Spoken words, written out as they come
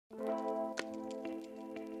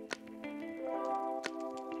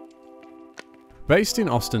Based in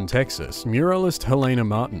Austin, Texas, muralist Helena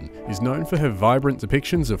Martin is known for her vibrant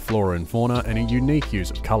depictions of flora and fauna and a unique use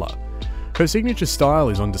of colour. Her signature style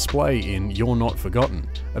is on display in You're Not Forgotten,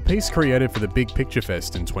 a piece created for the Big Picture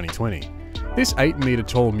Fest in 2020. This 8-metre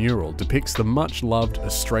tall mural depicts the much-loved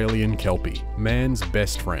Australian Kelpie, man's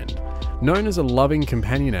best friend. Known as a loving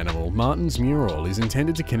companion animal, Martin's mural is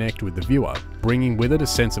intended to connect with the viewer, bringing with it a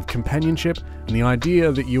sense of companionship and the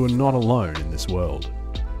idea that you are not alone in this world.